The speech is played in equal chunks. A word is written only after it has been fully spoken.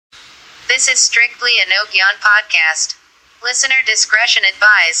This is strictly a No Gyan podcast. Listener discretion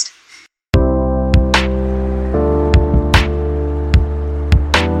advised.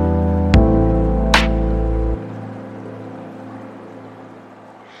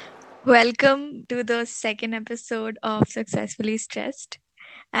 Welcome to the second episode of Successfully Stressed.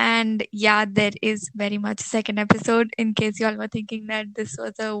 And yeah, there is very much a second episode in case you all were thinking that this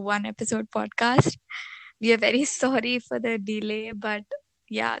was a one episode podcast. We are very sorry for the delay, but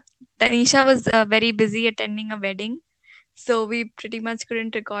yeah, Tanisha was very busy attending a wedding. So we pretty much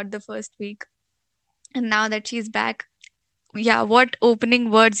couldn't record the first week. And now that she's back, yeah, what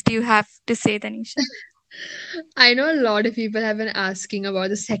opening words do you have to say, Tanisha? I know a lot of people have been asking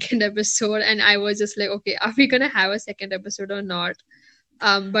about the second episode, and I was just like, okay, are we gonna have a second episode or not?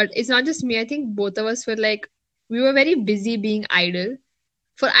 But it's not just me. I think both of us were like, we were very busy being idle.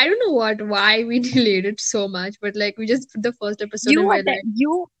 For I don't know why we delayed it so much, but like we just put the first episode and You we're atten-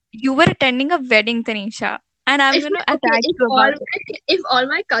 like, you were attending a wedding, Tanisha, and I'm if gonna okay, attack you about it. if all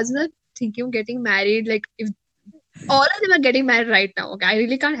my cousins are thinking of getting married, like if all of them are getting married right now, okay, I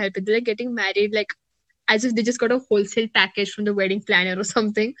really can't help it. They're like getting married like as if they just got a wholesale package from the wedding planner or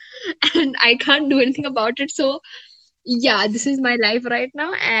something, and I can't do anything about it. So yeah, this is my life right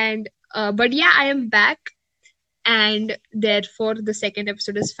now, and but yeah, I am back, and therefore the second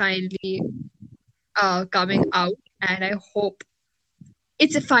episode is finally coming out, and I hope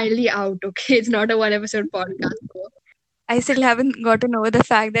it's finally out. Okay, it's not a one episode podcast. So I still haven't gotten over the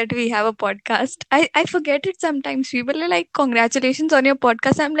fact that we have a podcast. I forget it sometimes. People are like, congratulations on your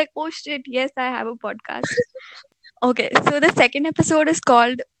podcast. I'm like, oh shit, yes, I have a podcast. Okay, so the second episode is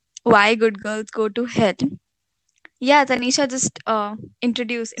called Why Good Girls Go to Hell. Yeah, Tanisha, just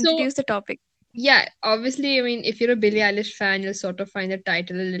introduce the topic. yeah, obviously, I mean, if you're a Billie Eilish fan, you'll sort of find the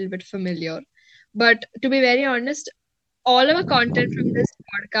title a little bit familiar. But to be very honest, all of our content from this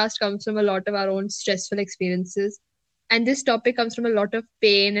podcast comes from a lot of our own stressful experiences. And this topic comes from a lot of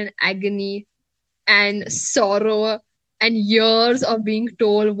pain and agony and sorrow and years of being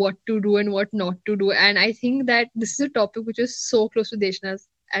told what to do and what not to do. And I think that this is a topic which is so close to Deshna's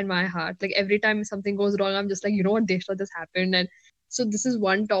and my heart. Like every time something goes wrong, I'm just like, you know what, Deshna, this happened. And so this is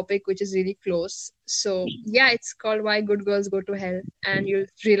one topic which is really close. So yeah, it's called Why Good Girls Go to Hell, and you'll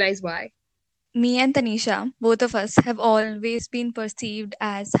realize why. Me and Tanisha, both of us, have always been perceived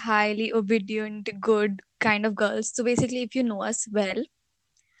as highly obedient, good kind of girls. So basically, if you know us well,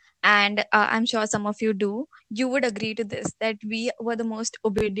 and I'm sure some of you do, you would agree to this that we were the most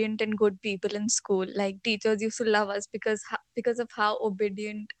obedient and good people in school. Like teachers used to love us because of how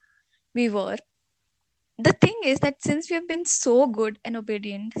obedient we were. The thing is that since we have been so good and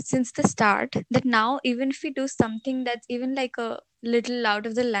obedient since the start, that now even if we do something that's even like a little out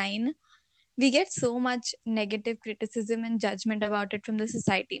of the line, we get so much negative criticism and judgment about it from the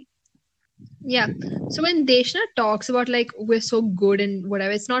society. Yeah. So when Deshna talks about like we're so good and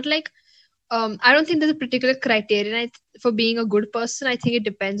whatever, it's not like I don't think there's a particular criterion for being a good person. I think it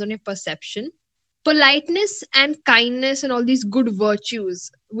depends on your perception. Politeness and kindness and all these good virtues,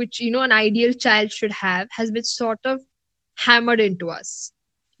 which an ideal child should have, has been sort of hammered into us.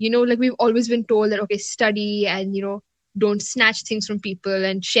 Like we've always been told that okay, study and don't snatch things from people,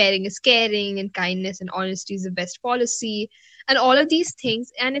 and sharing is caring, and kindness and honesty is the best policy, and all of these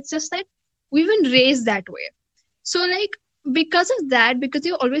things. And it's just that we've been raised that way. So like because of that, because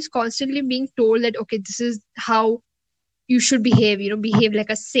you're always constantly being told that okay, this is how you should behave, behave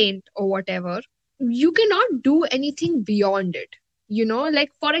like a saint or whatever, you cannot do anything beyond it. Like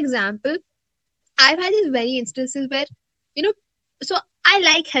for example, I've had these many instances where, you know, so I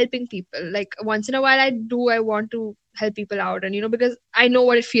like helping people. Like once in a while, I want to help people out. And, because I know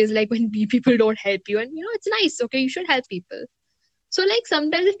what it feels like when people don't help you. And, it's nice. Okay, you should help people. So, like,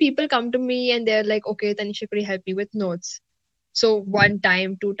 sometimes if people come to me and they're like, okay, Tanisha, could you help me with notes? So, one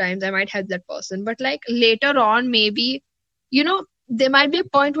time, two times, I might help that person. But, like, later on, maybe, there might be a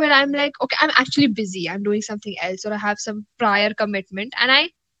point where I'm like, okay, I'm actually busy. I'm doing something else, or I have some prior commitment. And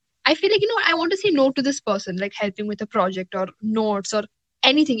I feel like, I want to say no to this person, like helping with a project or notes or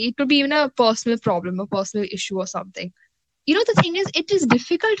anything. It could be even a personal problem, a personal issue or something. The thing is, it is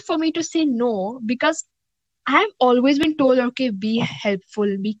difficult for me to say no because I've always been told, okay, be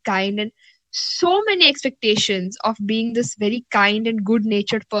helpful, be kind, and so many expectations of being this very kind and good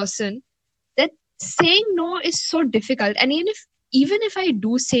natured person that saying no is so difficult. And even if I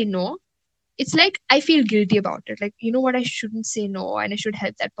do say no, it's like I feel guilty about it. Like, you know what, I shouldn't say no and I should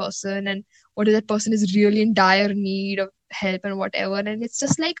help that person. And what if that person is really in dire need of help and whatever? And it's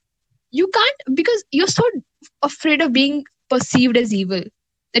just like, you can't, because you're so afraid of being perceived as evil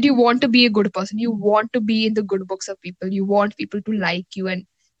that you want to be a good person. You want to be in the good books of people. You want people to like you and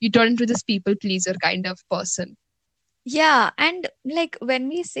you turn into this people pleaser kind of person. Yeah, and like when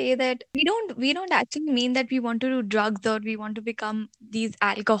we say that we don't actually mean that we want to do drugs or we want to become these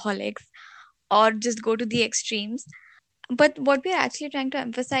alcoholics or just go to the extremes. But what we're actually trying to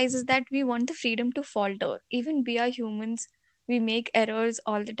emphasize is that we want the freedom to falter. Even we are humans, we make errors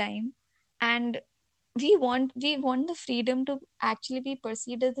all the time. And we want the freedom to actually be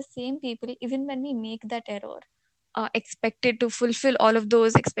perceived as the same people even when we make that error, expected to fulfill all of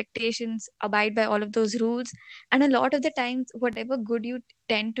those expectations, abide by all of those rules. And a lot of the times whatever good you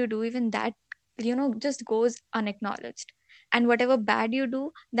tend to do, even that just goes unacknowledged. And whatever bad you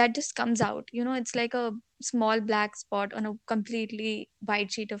do, that just comes out. It's like a small black spot on a completely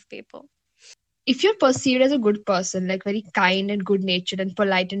white sheet of paper. If you're perceived as a good person, like very kind and good natured and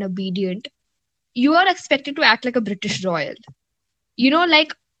polite and obedient, you are expected to act like a British royal.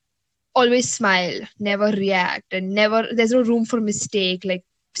 Like always smile, never react, and never, there's no room for mistake, like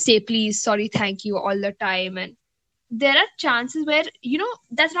say please, sorry, thank you all the time. And there are chances where,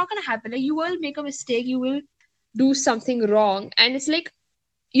 that's not going to happen. Like you will make a mistake, you will do something wrong. And it's like,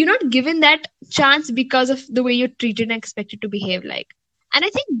 you're not given that chance because of the way you're treated and expected to behave like. And I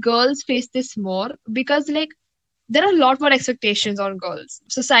think girls face this more because, like, there are a lot more expectations on girls.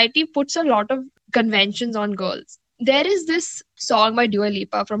 Society puts a lot of conventions on girls. There is this song by Dua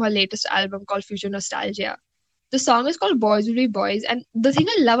Lipa from her latest album called Future Nostalgia. The song is called Boys Will Be Boys, and the thing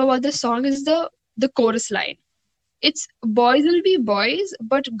I love about this song is the chorus line. It's boys will be boys,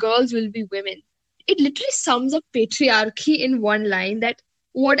 but girls will be women. It literally sums up patriarchy in one line, that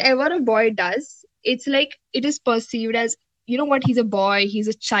whatever a boy does, it's like it is perceived as, you know what, he's a boy, he's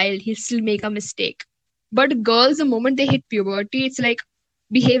a child, he'll still make a mistake. But girls, the moment they hit puberty, it's like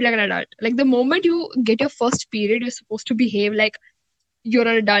behave like an adult. Like the moment you get your first period, you're supposed to behave like you're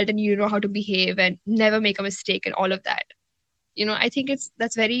an adult and you know how to behave and never make a mistake and all of that. I think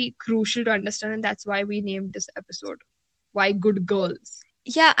that's very crucial to understand, and that's why we named this episode Why Good Girls.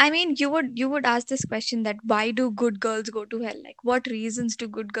 Yeah, I mean, you would ask this question, that why do good girls go to hell? Like, what reasons do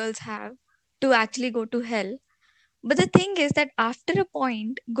good girls have to actually go to hell? But the thing is that after a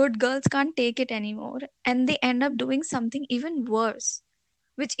point, good girls can't take it anymore and they end up doing something even worse,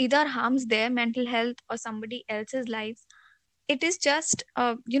 which either harms their mental health or somebody else's lives. It is just,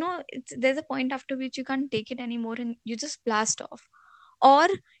 there's a point after which you can't take it anymore and you just blast off. Or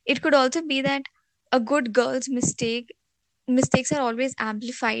it could also be that a good girl's mistakes are always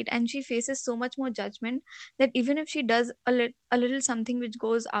amplified and she faces so much more judgment that even if she does a little something which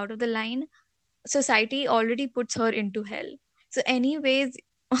goes out of the line, society already puts her into hell. So, anyways,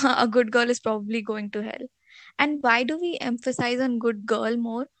 a good girl is probably going to hell. And why do we emphasize on good girl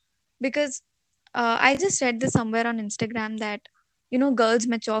more? Because I just read this somewhere on Instagram that, girls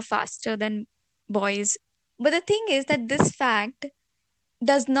mature faster than boys. But the thing is that this fact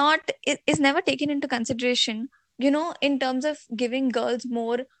does not is never taken into consideration, in terms of giving girls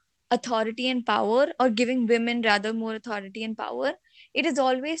more authority and power, or giving women rather more authority and power. It is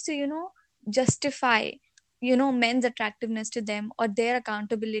always to justify men's attractiveness to them or their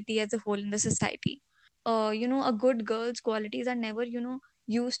accountability as a whole in the society. A good girl's qualities are never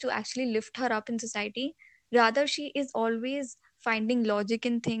used to actually lift her up in society. Rather, she is always finding logic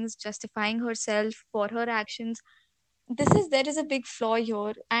in things, justifying herself for her actions. There is a big flaw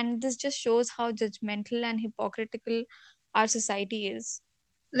here, and this just shows how judgmental and hypocritical our society is.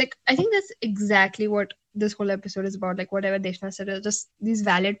 Like, I think that's exactly what this whole episode is about. Like, whatever Deshna said are just these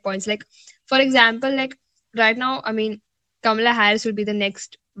valid points. Like, for example, like right now, I mean, Kamala Harris will be the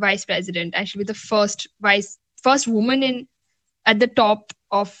next vice president, and she'll be the first woman in at the top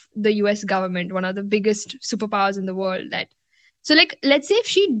of the US government, one of the biggest superpowers in the world. So like, let's say if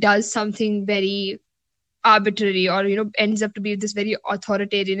she does something very arbitrary, or ends up to be this very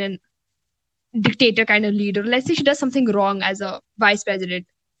authoritarian and dictator kind of leader, let's say she does something wrong as a vice president,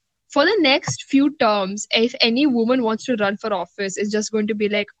 for the next few terms, if any woman wants to run for office, it's just going to be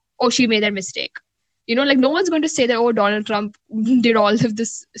like, oh, she made a mistake. Like no one's going to say that, oh, Donald Trump did all of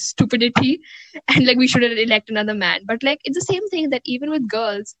this stupidity and like we should elect another man. But like it's the same thing that even with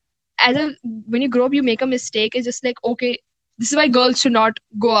girls, when you grow up, you make a mistake. It's just like, okay, this is why girls should not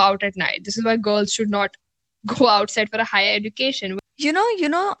go out at night. This is why girls should not go outside for a higher education.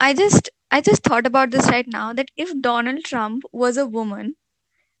 I just thought about this right now, that if Donald Trump was a woman,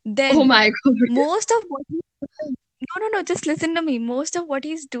 then Oh my god. most of what he's doing, no, just listen to me. Most of what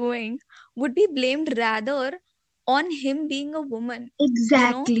he's doing would be blamed rather on him being a woman,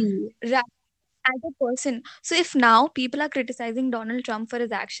 Exactly. rather as a person. So if now people are criticizing Donald Trump for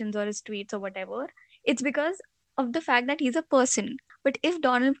his actions or his tweets or whatever, it's because of the fact that he's a person. But if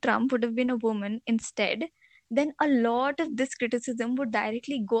Donald Trump would have been a woman instead, then a lot of this criticism would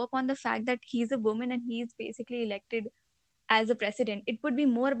directly go upon the fact that he's a woman and he's basically elected as a president. It would be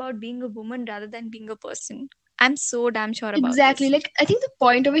more about being a woman rather than being a person. I'm so damn sure about Exactly. this. Like, I think the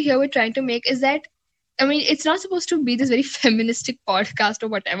point over here we're trying to make is that, I mean, it's not supposed to be this very feministic podcast or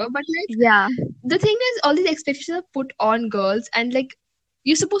whatever, but like, Yeah. the thing is, all these expectations are put on girls, and like,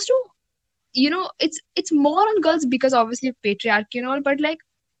 you're supposed to, it's more on girls because obviously of patriarchy and all, but like,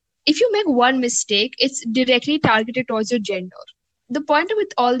 if you make one mistake, it's directly targeted towards your gender. The point with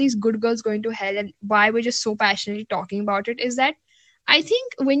all these good girls going to hell and why we're just so passionately talking about it is that I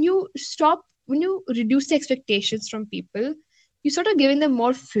think when you reduce the expectations from people, you sort of giving them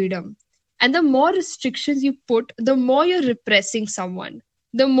more freedom. And the more restrictions you put, the more you're repressing someone.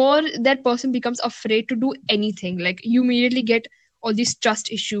 The more that person becomes afraid to do anything. Like you immediately get all these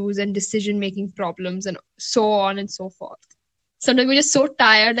trust issues and decision making problems and so on and so forth. Sometimes we're just so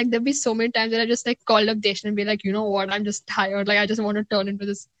tired. Like there'll be so many times that I just like call up Deshan and be like, you know what, I'm just tired. Like I just want to turn into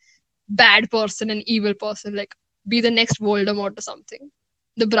this bad person, an evil person, like be the next Voldemort or something.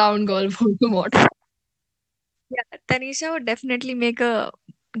 The brown girl Voldemort. Yeah, Tanisha would definitely make a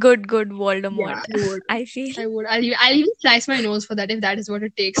good Yeah, Voldemort, I would. I feel. I'll even slice my nose for that if that is what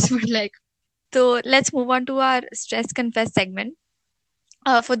it takes. But like, So let's move on to our stress confess segment.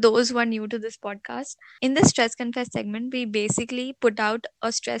 For those who are new to this podcast, in the stress confess segment, we basically put out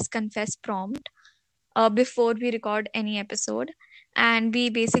a stress confess prompt before we record any episode, and we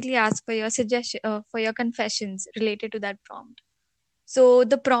basically ask for your suggestion, for your confessions related to that prompt. So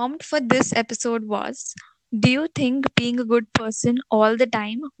the prompt for this episode was: do you think being a good person all the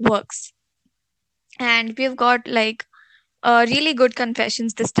time works? And we've got like really good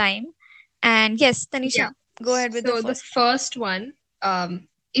confessions this time. And yes, yeah. Tanisha, go ahead with the So the first one. first one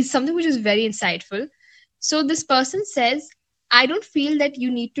is something which is very insightful. So this person says, I don't feel that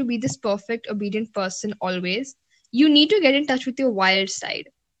you need to be this perfect, obedient person always. You need to get in touch with your wild side.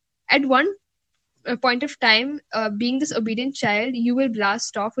 At one point of time, being this obedient child, you will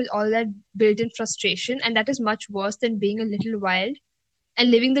blast off with all that built-in frustration, and that is much worse than being a little wild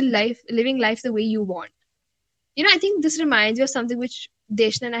and living life the way you want. I think this reminds me of something which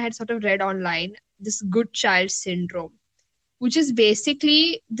Deshna and I had sort of read online, this good child syndrome, which is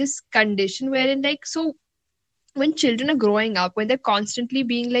basically this condition wherein, like, so when children are growing up, when they're constantly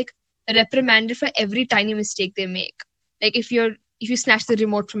being like reprimanded for every tiny mistake they make, like if you snatch the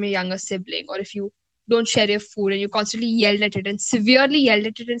remote from your younger sibling, or if you don't share your food and you constantly yelled at it and severely yelled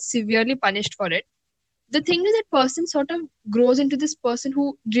at it and severely punished for it, the thing is that person sort of grows into this person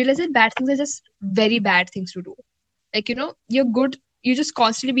who realizes that bad things are just very bad things to do. Like, you're good, you're just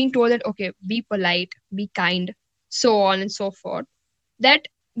constantly being told that, okay, be polite, be kind, so on and so forth. That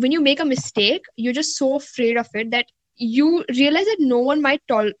when you make a mistake, you're just so afraid of it that you realize that no one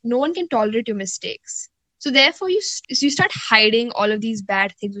can tolerate your mistakes. So therefore, you start hiding all of these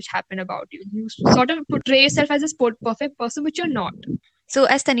bad things which happen about you. You sort of portray yourself as this perfect person, which you're not. So,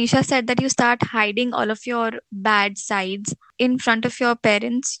 as Tanisha said, that you start hiding all of your bad sides in front of your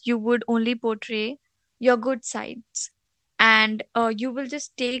parents, you would only portray your good sides. And you will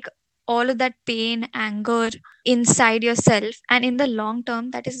just take all of that pain, anger inside yourself. And in the long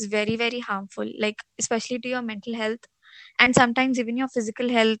term, that is very, very harmful, like, especially to your mental health. And sometimes even your physical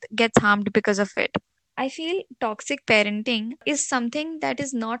health gets harmed because of it. I feel toxic parenting is something that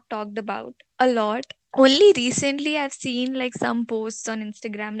is not talked about a lot. Only recently I've seen like some posts on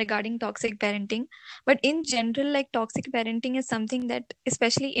Instagram regarding toxic parenting, but in general, like toxic parenting is something that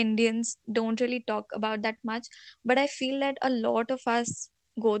especially Indians don't really talk about that much. But I feel that a lot of us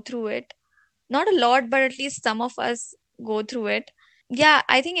go through it. Not a lot, but at least some of us go through it. Yeah,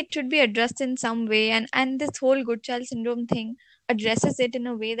 I think it should be addressed in some way, and this whole good child syndrome thing addresses it in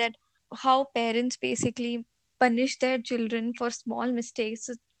a way that how parents basically punish their children for small mistakes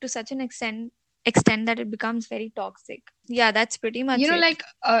to such an extent that it becomes very toxic. Yeah, that's pretty much it. Like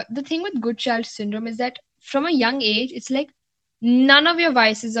the thing with good child syndrome is that from a young age, it's like none of your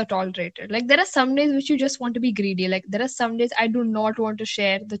vices are tolerated. Like there are some days which you just want to be greedy. Like there are some days I do not want to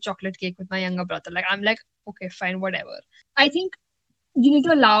share the chocolate cake with my younger brother. Like I'm like, okay, fine, whatever. I think you need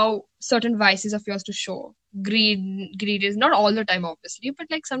to allow certain vices of yours to show. Greed is not all the time, obviously, but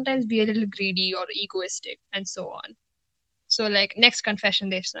like sometimes be a little greedy or egoistic and so on. So like next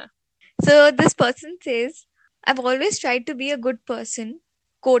confession, Deshna. So this person says, I've always tried to be a good person,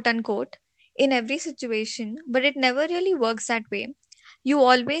 quote unquote, in every situation, but it never really works that way. You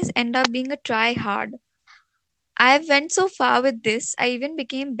always end up being a try hard. I went so far with this, I even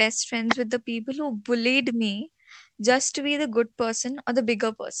became best friends with the people who bullied me just to be the good person or the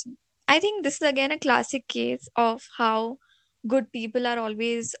bigger person. I think this is again a classic case of how good people are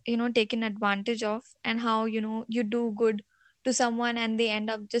always, taken advantage of, and how, you do good to someone and they end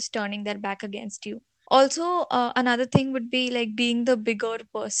up just turning their back against you. Also, another thing would be like being the bigger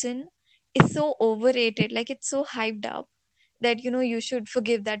person is so overrated. Like it's so hyped up that you should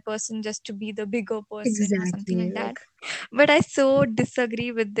forgive that person just to be the bigger person or something Exactly. like Like, that. But I so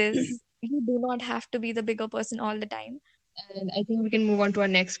disagree with this. You do not have to be the bigger person all the time. and I think we can move on to our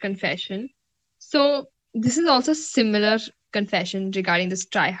next confession. So, this is also similar confession regarding this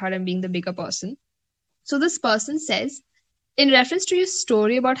try hard and being the bigger person. So, this person says, in reference to your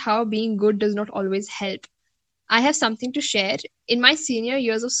story about how being good does not always help, I have something to share. In my senior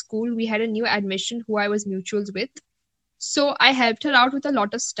years of school, we had a new admission who I was mutuals with. So, I helped her out with a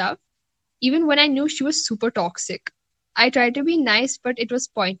lot of stuff, even when I knew she was super toxic. I tried to be nice, but it was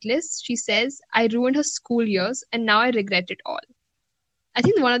pointless. She says, I ruined her school years and now I regret it all. I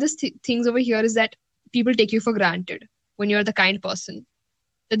think one of the things over here is that people take you for granted when you're the kind person.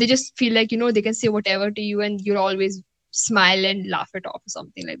 That they just feel like, they can say whatever to you and you'll always smile and laugh it off or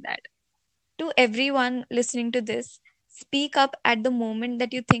something like that. To everyone listening to this, speak up at the moment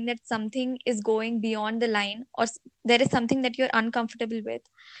that you think that something is going beyond the line, or there is something that you're uncomfortable with.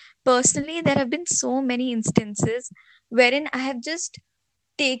 Personally, there have been so many instances wherein I have just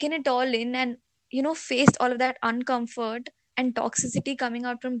taken it all in and faced all of that uncomfort and toxicity coming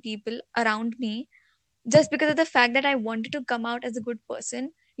out from people around me, just because of the fact that I wanted to come out as a good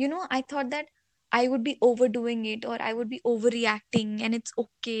person. I thought that I would be overdoing it or I would be overreacting and it's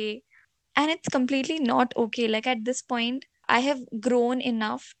okay. And it's completely not okay. Like at this point, I have grown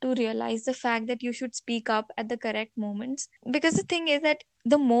enough to realize the fact that you should speak up at the correct moments. Because the thing is that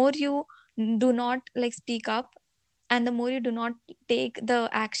the more you do not like speak up, and the more you do not take the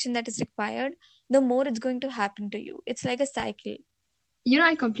action that is required, the more it's going to happen to you. It's like a cycle.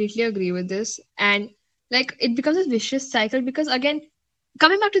 I completely agree with this. And like it becomes a vicious cycle because, again,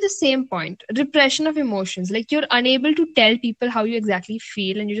 coming back to the same point, repression of emotions. Like you're unable to tell people how you exactly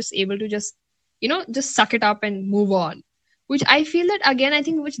feel and you're just able to just suck it up and move on. Which I feel that, again, I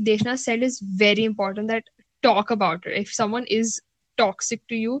think which Deshna said is very important, that talk about it. If someone is toxic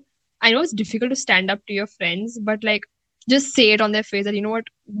to you, I know it's difficult to stand up to your friends, but like just say it on their face that, you know what,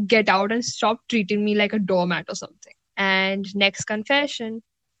 get out and stop treating me like a doormat or something. And next confession.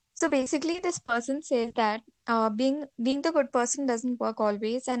 So basically, this person says that being the good person doesn't work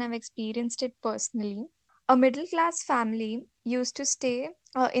always, and I've experienced it personally. A middle class family used to stay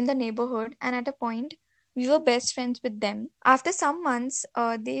in the neighborhood, and at a point, we were best friends with them. After some months,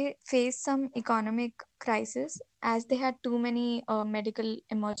 they faced some economic crisis as they had too many medical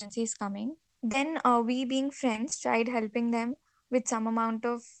emergencies coming. Then we, being friends, tried helping them with some amount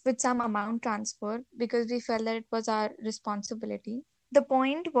transfer because we felt that it was our responsibility. The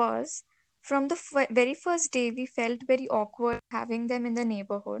point was, from the very first day, we felt very awkward having them in the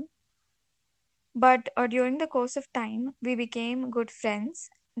neighborhood. But during the course of time, we became good friends.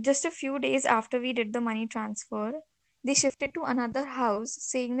 Just a few days after we did the money transfer, they shifted to another house,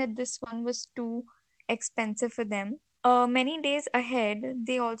 saying that this one was too expensive for them. Many days ahead,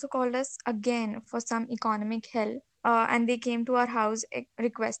 they also called us again for some economic help, and they came to our house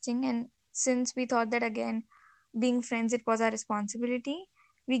requesting. And since we thought that again, being friends, it was our responsibility,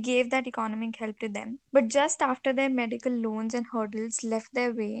 we gave that economic help to them. But just after their medical loans and hurdles left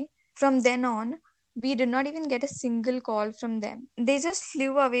their way, from then on, we did not even get a single call from them. They just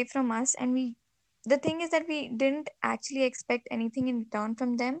flew away from us, and the thing is that we didn't actually expect anything in return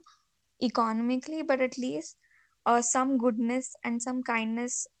from them economically, but at least some goodness and some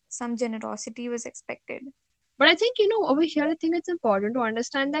kindness, some generosity was expected. But I think, over here, I think it's important to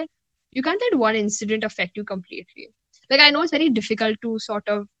understand that you can't let one incident affect you completely. Like, I know it's very difficult to sort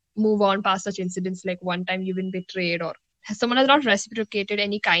of move on past such incidents, like one time you've been betrayed or someone has not reciprocated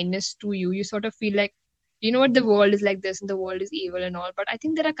any kindness to you. You sort of feel like, you know what, the world is like this and the world is evil and all. But I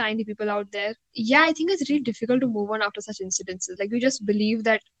think there are kind people out there. Yeah, I think it's really difficult to move on after such incidences. Like, you just believe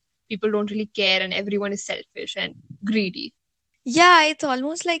that people don't really care and everyone is selfish and greedy. Yeah, it's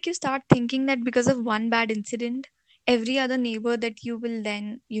almost like you start thinking that because of one bad incident, every other neighbor that you will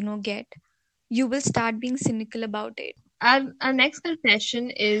then, get, you will start being cynical about it. Our next confession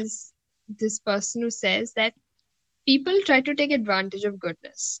is this person who says that people try to take advantage of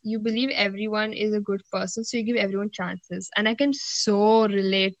goodness. You believe everyone is a good person, so you give everyone chances. And I can so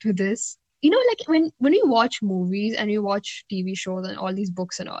relate to this. Like when you watch movies and you watch TV shows and all these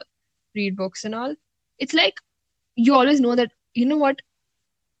books and all, read books and all, it's like you always know that, you know what,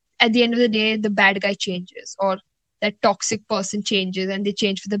 at the end of the day, the bad guy changes or that toxic person changes and they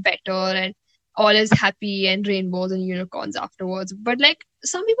change for the better and all is happy and rainbows and unicorns afterwards. But like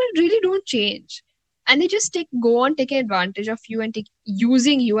some people really don't change. and they just go on taking advantage of you and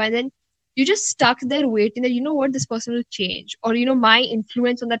using you, and then you just stuck there waiting that, you know what, this person will change, or my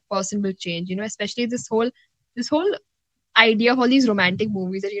influence on that person will change. Especially this whole idea of all these romantic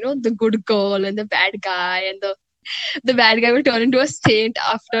movies that the good girl and the bad guy, and the bad guy will turn into a saint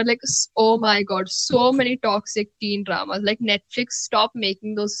after, like, oh my god, so many toxic teen dramas. Like, Netflix, stop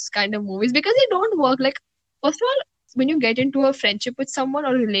making those kind of movies because they don't work. Like, first of all, when you get into a friendship with someone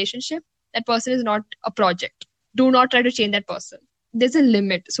or a relationship, that person is not a project. Do not try to change that person. There's a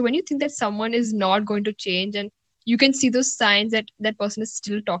limit. So when you think that someone is not going to change, and you can see those signs that that person is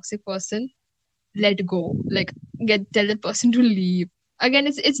still a toxic person, let go. Like, tell that person to leave. Again,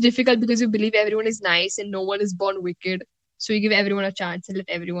 it's difficult because you believe everyone is nice and no one is born wicked. So you give everyone a chance and let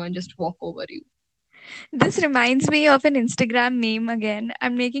everyone just walk over you. This reminds me of an Instagram meme again.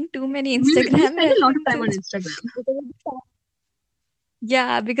 I'm making too many We Instagram spend a lot of time on references. Instagram.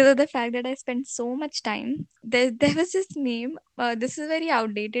 Yeah, because of the fact that I spent so much time. There was this meme. This is a very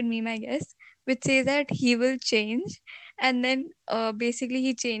outdated meme, I guess, which says that he will change, and then basically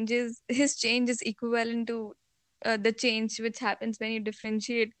he changes. His change is equivalent to the change which happens when you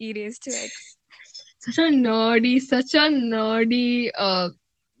differentiate e raised to x. Such a nerdy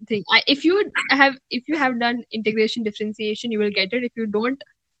thing. If you have done integration differentiation, you will get it. If you don't,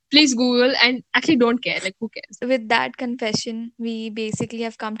 please Google, and actually don't care. Like, who cares? With that confession, we basically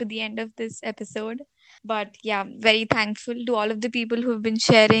have come to the end of this episode. But yeah, very thankful to all of the people who have been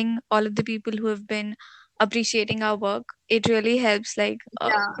sharing, all of the people who have been appreciating our work. It really helps. Like,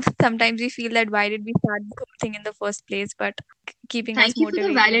 Yeah. sometimes we feel that why did we start this whole thing in the first place? But keeping us Thank you for the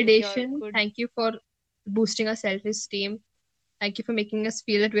motivated with your validation. good. Thank you for boosting our self-esteem. Thank you for making us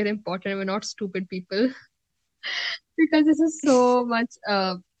feel that we're important and we're not stupid people. Because this is so much.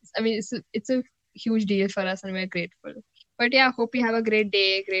 I mean, it's a huge deal for us, and we're grateful. But yeah, hope you have a great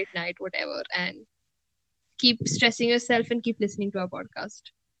day, great night, whatever, and keep stressing yourself and keep listening to our podcast.